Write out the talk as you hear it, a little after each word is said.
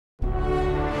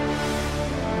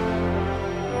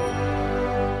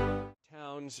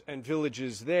towns and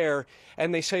villages there,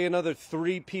 and they say another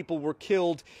 3 people were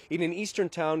killed in an eastern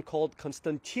town called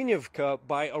Konstantinivka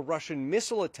by a Russian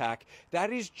missile attack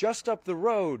that is just up the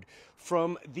road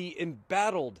from the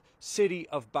embattled city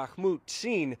of Bakhmut,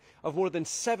 scene of more than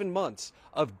 7 months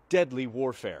of deadly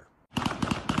warfare.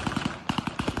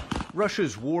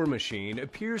 Russia's war machine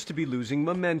appears to be losing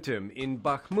momentum in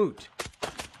Bakhmut,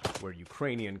 where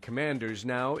Ukrainian commanders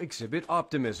now exhibit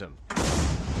optimism.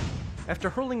 After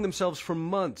hurling themselves for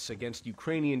months against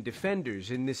Ukrainian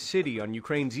defenders in this city on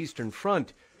Ukraine's eastern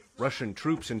front, Russian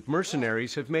troops and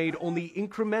mercenaries have made only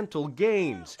incremental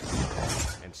gains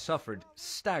and suffered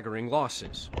staggering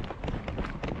losses.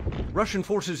 Russian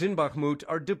forces in Bakhmut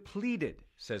are depleted,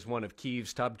 says one of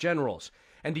Kyiv's top generals,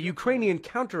 and a Ukrainian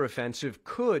counteroffensive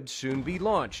could soon be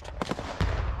launched.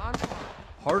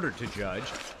 Harder to judge,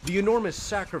 the enormous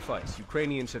sacrifice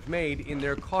Ukrainians have made in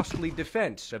their costly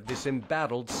defense of this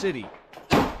embattled city.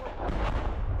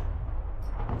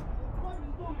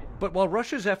 But while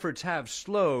Russia's efforts have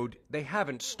slowed, they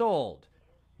haven't stalled.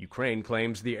 Ukraine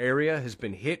claims the area has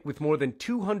been hit with more than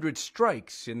 200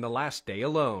 strikes in the last day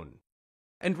alone.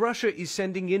 And Russia is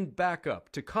sending in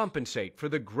backup to compensate for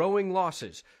the growing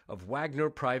losses of Wagner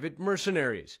private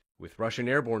mercenaries, with Russian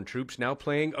airborne troops now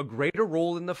playing a greater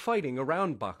role in the fighting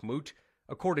around Bakhmut,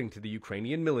 according to the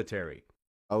Ukrainian military.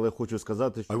 I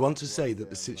want to say that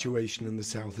the situation in the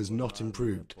south has not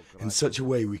improved in such a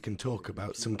way we can talk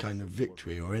about some kind of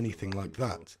victory or anything like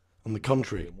that. On the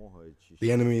contrary,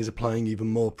 the enemy is applying even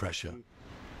more pressure.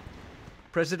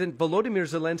 President Volodymyr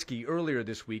Zelensky earlier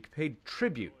this week paid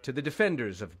tribute to the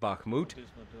defenders of Bakhmut,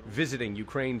 visiting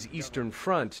Ukraine's eastern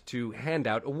front to hand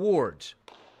out awards.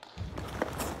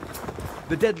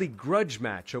 The deadly grudge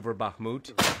match over Bakhmut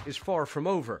is far from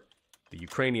over. The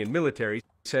Ukrainian military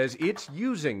says it's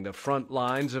using the front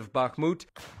lines of Bakhmut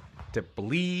to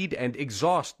bleed and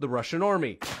exhaust the Russian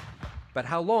army. But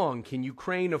how long can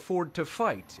Ukraine afford to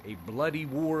fight a bloody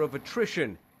war of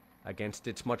attrition against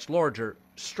its much larger,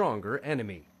 stronger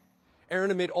enemy?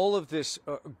 Aaron, amid all of this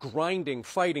grinding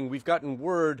fighting, we've gotten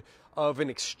word of an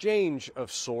exchange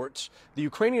of sorts. The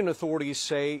Ukrainian authorities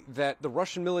say that the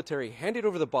Russian military handed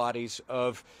over the bodies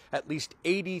of at least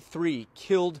 83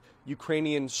 killed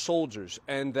Ukrainian soldiers,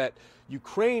 and that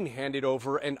Ukraine handed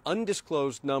over an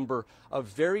undisclosed number of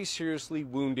very seriously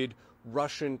wounded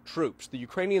Russian troops. The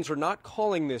Ukrainians are not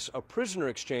calling this a prisoner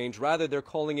exchange, rather they're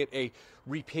calling it a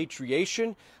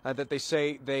repatriation that they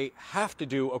say they have to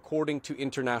do according to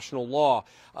international law.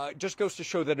 Just goes to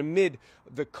show that amid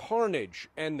the carnage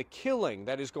and the killing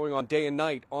that is going on day and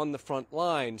night on the front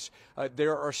lines,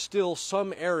 there are still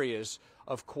some areas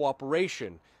of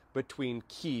cooperation between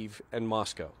Kyiv and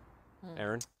Moscow.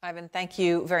 Aaron? Ivan, thank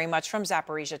you very much from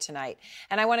Zaporizhia tonight.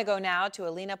 And I want to go now to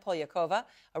Alina Polyakova,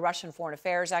 a Russian foreign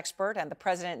affairs expert and the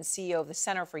president and CEO of the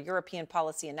Center for European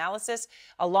Policy Analysis,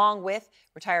 along with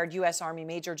retired U.S. Army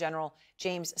Major General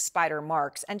James Spider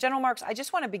Marks. And General Marks, I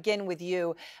just want to begin with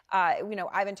you.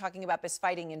 I've been talking about this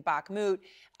fighting in Bakhmut.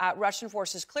 Russian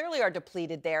forces clearly are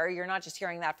depleted there. You're not just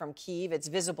hearing that from Kyiv. It's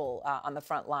visible on the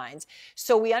front lines.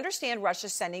 So we understand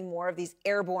Russia's sending more of these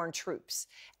airborne troops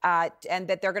and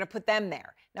that they're going to put them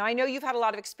there. Now, I know you've had a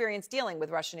lot of experience dealing with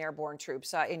Russian airborne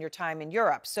troops in your time in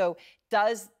Europe. So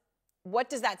what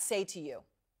does that say to you?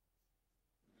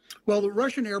 Well, the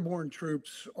Russian airborne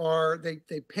troops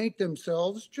they paint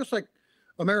themselves, just like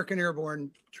American airborne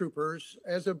troopers,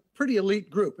 as a pretty elite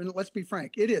group. And let's be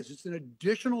frank, it is. It's an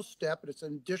additional step, it's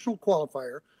an additional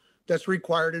qualifier that's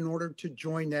required in order to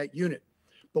join that unit.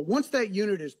 But once that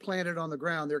unit is planted on the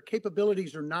ground, their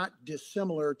capabilities are not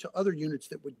dissimilar to other units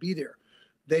that would be there.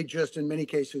 They just, in many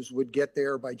cases, would get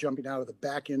there by jumping out of the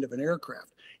back end of an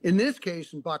aircraft. In this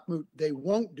case, in Bakhmut, they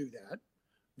won't do that.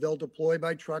 They'll deploy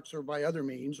by trucks or by other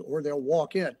means, or they'll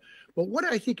walk in. But what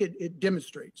I think it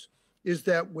demonstrates is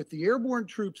that with the airborne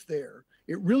troops there,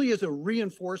 it really is a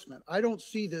reinforcement. I don't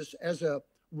see this as a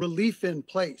relief in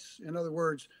place. In other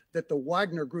words, that the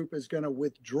Wagner group is going to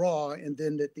withdraw and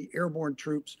then that the airborne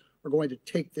troops are going to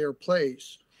take their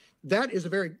place. That is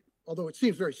although it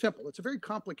seems very simple, it's a very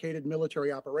complicated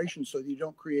military operation so that you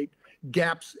don't create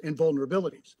gaps and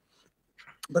vulnerabilities.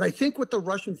 But I think what the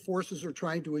Russian forces are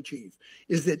trying to achieve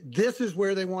is that this is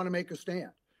where they want to make a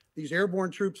stand. These airborne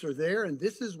troops are there, and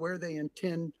this is where they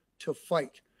intend to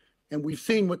fight. And we've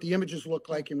seen what the images look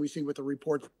like, and we see what the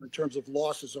reports in terms of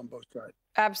losses on both sides.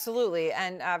 Absolutely.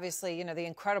 And obviously, the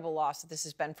incredible loss that this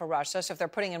has been for Russia. So if they're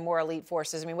putting in more elite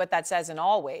forces, what that says in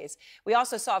all ways. We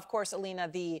also saw, of course, Alina,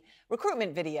 the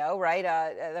recruitment video, right,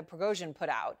 that Prigozhin put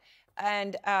out.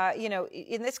 And,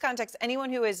 in this context,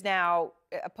 anyone who is now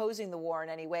opposing the war in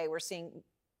any way, we're seeing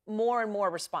more and more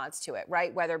response to it,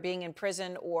 right? Whether being in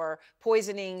prison or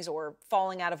poisonings or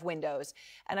falling out of windows.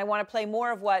 And I want to play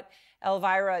more of what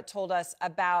Elvira told us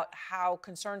about how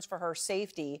concerns for her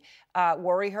safety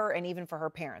worry her and even for her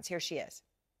parents. Here she is.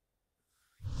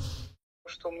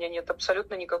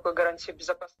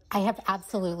 I have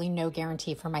absolutely no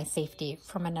guarantee for my safety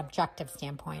from an objective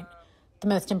standpoint. The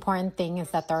most important thing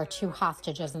is that there are two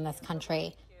hostages in this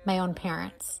country, my own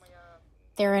parents.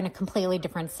 They're in a completely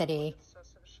different city.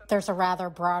 There's a rather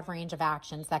broad range of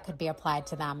actions that could be applied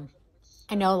to them.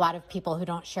 I know a lot of people who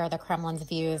don't share the Kremlin's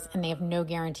views, and they have no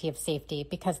guarantee of safety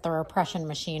because the repression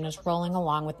machine is rolling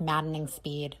along with maddening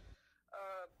speed.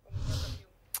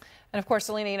 And of course,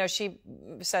 Alina, she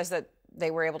says that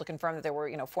they were able to confirm that there were,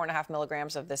 4.5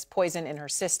 milligrams of this poison in her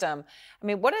system. I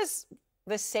mean, what does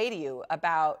this say to you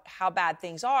about how bad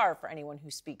things are for anyone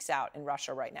who speaks out in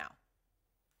Russia right now?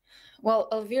 Well,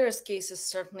 Elvira's case is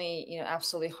certainly,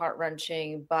 absolutely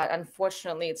heart-wrenching, but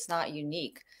unfortunately, it's not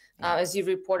unique. As you've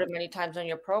reported many times on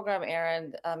your program,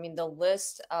 Aaron, I mean, the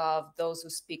list of those who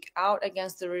speak out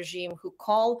against the regime, who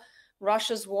call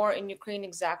Russia's war in Ukraine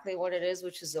exactly what it is,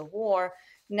 which is a war,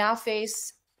 now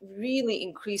face really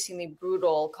increasingly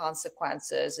brutal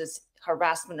consequences. It's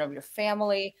harassment of your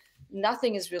family.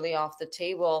 Nothing is really off the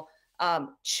table.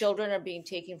 Children are being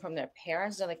taken from their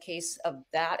parents. In the case of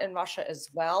that in Russia as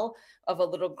well, of a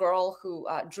little girl who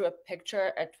drew a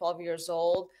picture at 12 years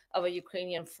old of a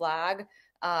Ukrainian flag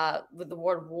with the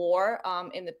word war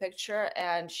in the picture,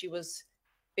 and she was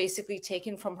basically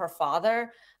taken from her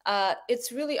father.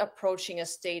 It's really approaching a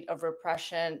state of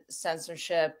repression,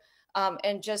 censorship,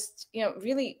 and just,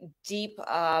 really deep,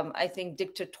 I think,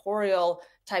 dictatorial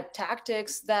type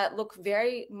tactics that look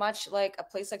very much like a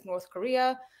place like North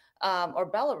Korea or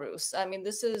Belarus. I mean,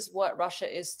 this is what Russia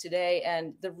is today,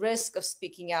 and the risk of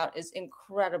speaking out is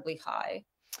incredibly high.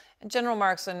 And General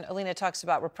Marks, and Alina talks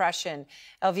about repression,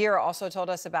 Elvira also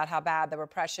told us about how bad the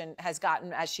repression has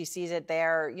gotten as she sees it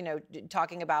there,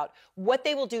 talking about what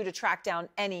they will do to track down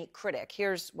any critic.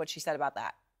 Here's what she said about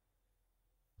that.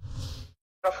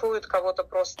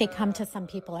 They come to some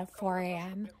people at 4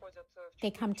 a.m.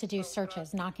 They come to do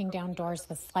searches, knocking down doors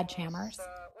with sledgehammers.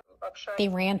 They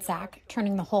ransack,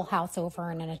 turning the whole house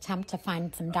over in an attempt to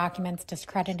find some documents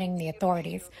discrediting the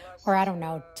authorities, or I don't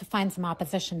know, to find some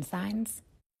opposition signs.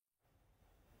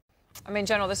 I mean,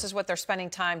 General, this is what they're spending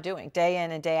time doing, day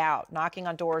in and day out, knocking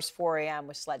on doors 4 a.m.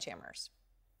 with sledgehammers.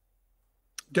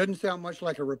 Doesn't sound much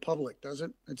like a republic, does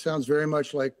it? It sounds very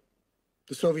much like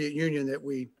the Soviet Union that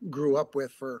we grew up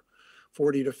with for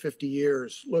 40 to 50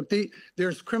 years. Look,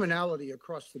 there's criminality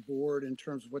across the board in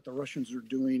terms of what the Russians are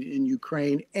doing in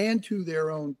Ukraine and to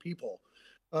their own people.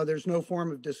 There's no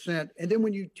form of dissent. And then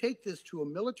when you take this to a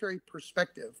military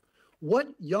perspective, what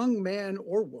young man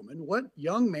or woman, what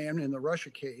young man in the Russia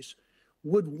case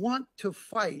would want to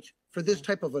fight for this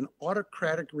type of an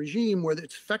autocratic regime where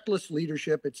it's feckless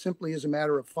leadership, it simply is a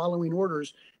matter of following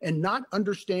orders and not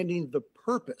understanding the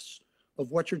purpose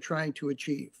of what you're trying to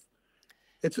achieve?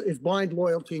 It's blind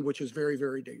loyalty, which is very,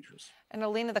 very dangerous. And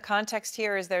Alina, the context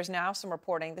here is there's now some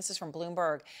reporting, this is from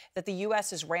Bloomberg, that the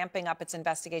U.S. is ramping up its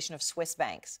investigation of Swiss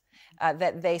banks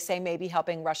that they say may be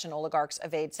helping Russian oligarchs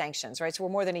evade sanctions, right? So we're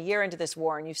more than a year into this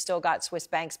war, and you've still got Swiss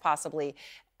banks possibly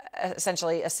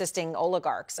essentially assisting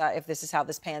oligarchs if this is how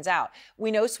this pans out. We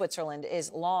know Switzerland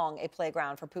is long a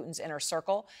playground for Putin's inner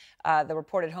circle. The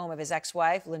reported home of his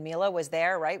ex-wife, Ludmila, was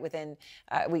there, right? Within,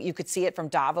 you could see it from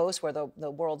Davos, where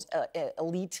the world's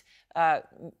elite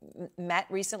met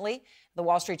recently. The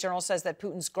Wall Street Journal says that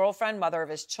Putin's girlfriend, mother of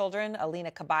his children, Alina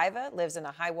Kabaeva, lives in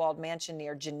a high-walled mansion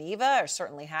near Geneva, or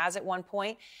certainly has at one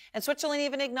point. And Switzerland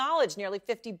even acknowledged nearly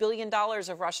 $50 billion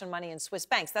of Russian money in Swiss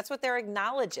banks. That's what they're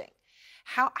acknowledging.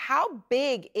 How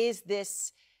big is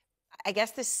this, I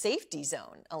guess, this safety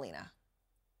zone, Alina?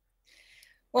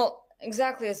 Well,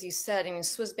 exactly as you said, I mean,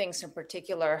 Swiss banks in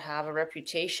particular have a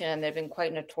reputation. They've been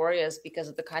quite notorious because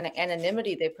of the kind of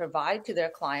anonymity they provide to their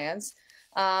clients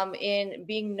in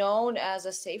being known as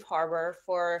a safe harbor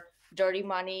for dirty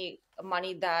money,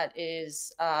 money that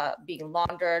is being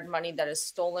laundered, money that is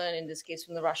stolen, in this case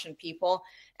from the Russian people.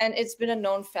 And it's been a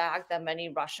known fact that many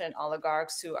Russian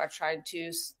oligarchs who are trying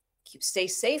to stay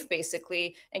safe,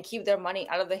 basically, and keep their money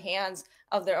out of the hands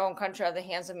of their own country, out of the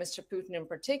hands of Mr. Putin in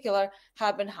particular,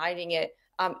 have been hiding it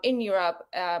in Europe,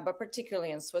 but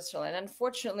particularly in Switzerland.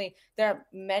 Unfortunately, there are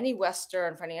many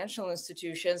Western financial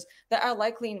institutions that are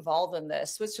likely involved in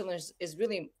this. Switzerland is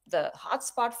really the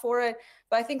hotspot for it.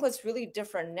 But I think what's really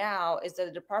different now is that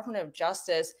the Department of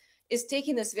Justice is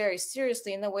taking this very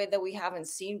seriously in a way that we haven't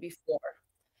seen before.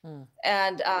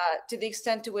 And to the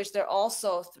extent to which they're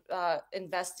also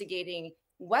investigating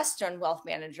Western wealth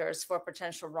managers for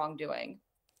potential wrongdoing.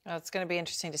 Well, it's going to be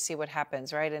interesting to see what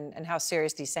happens, right, and how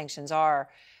serious these sanctions are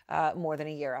more than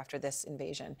a year after this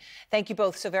invasion. Thank you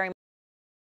both so very much.